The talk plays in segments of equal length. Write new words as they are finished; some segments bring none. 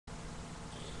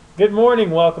Good morning.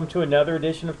 Welcome to another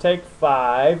edition of Take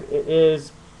 5. It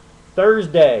is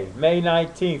Thursday, May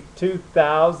 19th,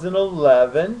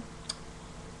 2011,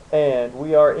 and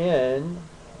we are in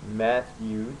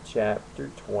Matthew chapter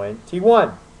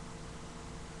 21.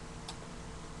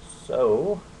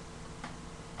 So,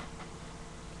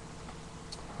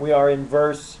 we are in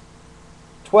verse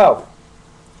 12.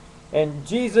 And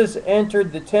Jesus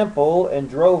entered the temple and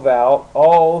drove out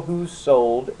all who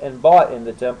sold and bought in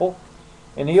the temple.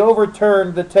 And he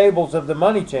overturned the tables of the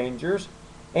money changers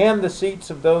and the seats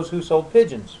of those who sold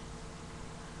pigeons.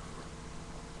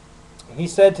 He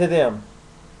said to them,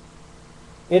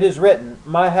 "It is written,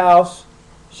 my house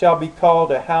shall be called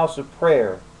a house of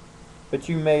prayer, but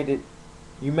you make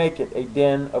it a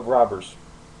den of robbers."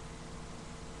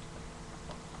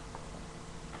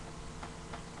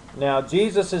 Now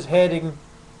Jesus is heading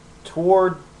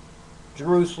toward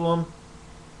Jerusalem,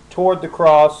 toward the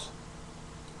cross.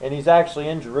 And he's actually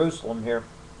in Jerusalem here.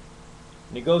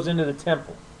 And he goes into the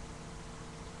temple.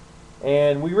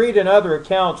 And we read in other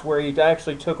accounts where he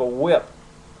actually took a whip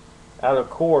out of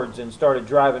cords and started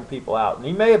driving people out. And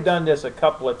he may have done this a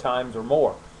couple of times or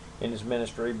more in his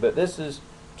ministry, but this is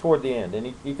toward the end.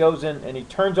 And he goes in and he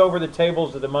turns over the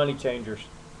tables of the money changers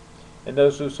and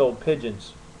those who sold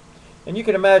pigeons. And you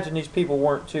can imagine these people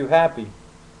weren't too happy.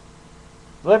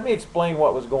 Let me explain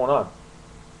what was going on.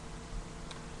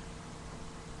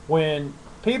 When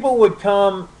people would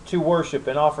come to worship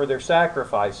and offer their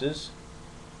sacrifices,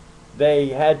 they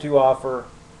had to offer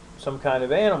some kind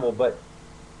of animal. But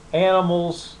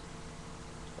animals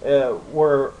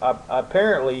were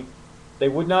apparently, they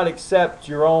would not accept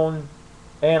your own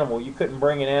animal. You couldn't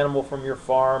bring an animal from your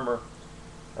farm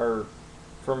or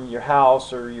from your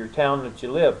house or your town that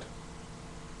you lived.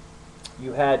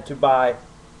 You had to buy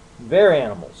their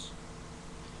animals.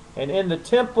 And in the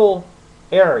temple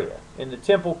area, in the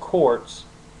temple courts,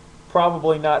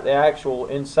 probably not the actual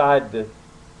inside the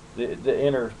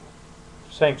inner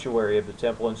sanctuary of the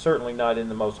temple, and certainly not in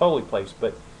the most holy place,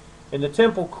 but in the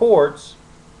temple courts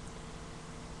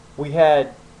we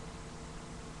had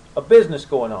a business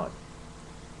going on.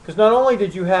 Because not only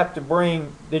did you have to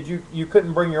bring, you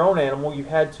couldn't bring your own animal, you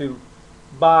had to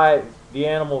buy the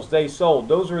animals they sold.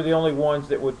 Those were the only ones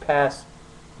that would pass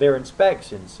their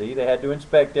inspection. See, they had to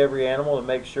inspect every animal and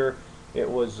make sure it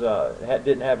was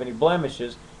didn't have any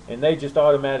blemishes, and they just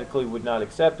automatically would not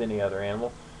accept any other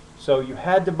animal. So you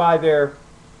had to buy their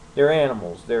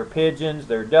animals, their pigeons,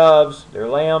 their doves, their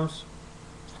lambs.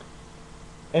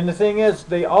 And the thing is,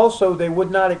 they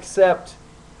would not accept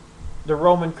the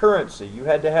Roman currency. You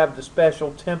had to have the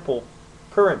special temple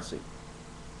currency.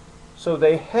 So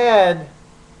they had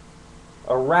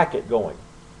a racket going.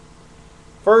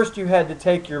 First, you had to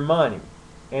take your money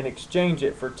and exchange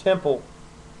it for temple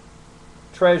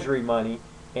treasury money,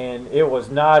 and it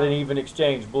was not an even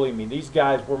exchange. Believe me, these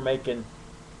guys were making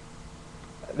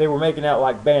out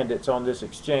like bandits on this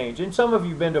exchange. And some of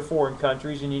you have been to foreign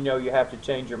countries and you know you have to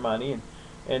change your money,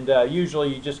 and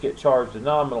usually you just get charged a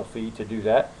nominal fee to do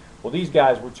that. Well, these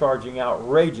guys were charging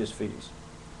outrageous fees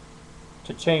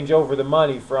to change over the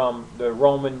money from the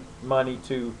Roman money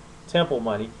to temple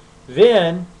money.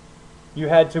 Then you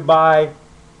had to buy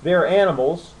their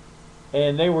animals,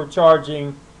 and they were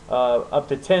charging up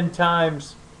to 10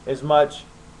 times as much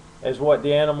as what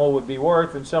the animal would be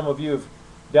worth. And some of you have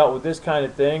dealt with this kind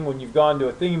of thing when you've gone to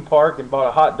a theme park and bought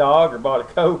a hot dog or bought a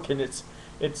Coke, and it's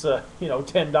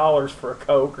 $10 for a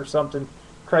Coke or something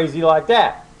crazy like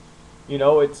that.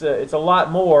 It's a lot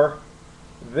more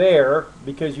there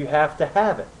because you have to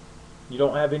have it. You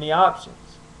don't have any options.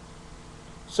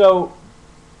 So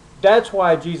that's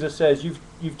why Jesus says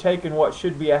you've taken what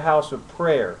should be a house of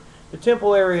prayer. The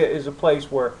temple area is a place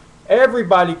where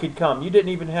everybody could come. You didn't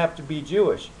even have to be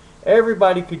Jewish.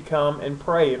 Everybody could come and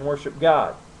pray and worship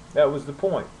God. That was the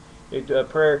point.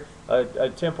 A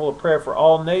temple of prayer for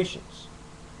all nations.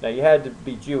 Now you had to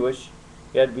be Jewish.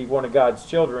 You had to be one of God's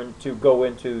children to go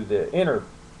into the inner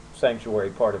sanctuary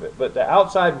part of it. But the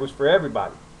outside was for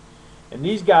everybody. And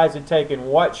these guys had taken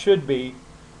what should be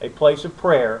a place of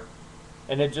prayer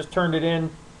and had just turned it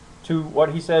into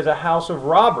what he says, a house of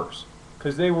robbers.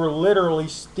 Because they were literally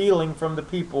stealing from the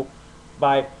people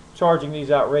by charging these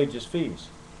outrageous fees.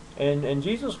 And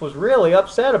Jesus was really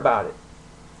upset about it.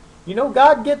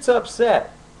 God gets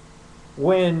upset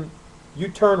when you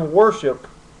turn worship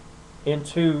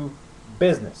into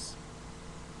business.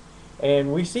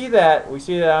 And we see that. I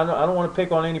don't want to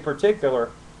pick on any particular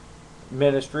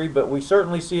ministry, but we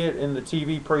certainly see it in the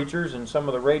TV preachers and some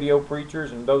of the radio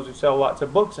preachers and those who sell lots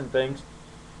of books and things.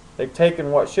 They've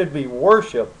taken what should be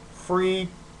worship, free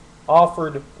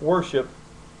offered worship,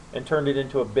 and turned it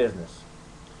into a business.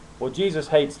 Well, Jesus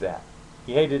hates that.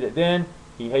 He hated it then.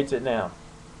 He hates it now.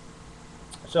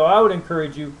 So I would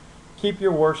encourage you, keep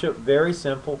your worship very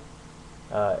simple,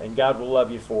 and God will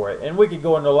love you for it. And we could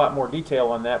go into a lot more detail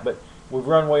on that, but we've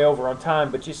run way over on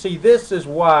time. But you see, this is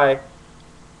why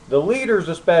the leaders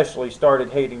especially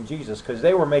started hating Jesus, because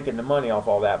they were making the money off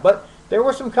all that. But there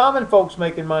were some common folks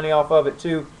making money off of it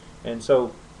too, and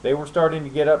so they were starting to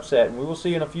get upset. And we will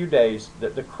see in a few days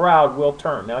that the crowd will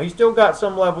turn. Now, he's still got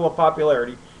some level of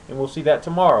popularity, and we'll see that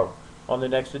tomorrow on the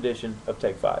next edition of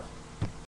Take 5.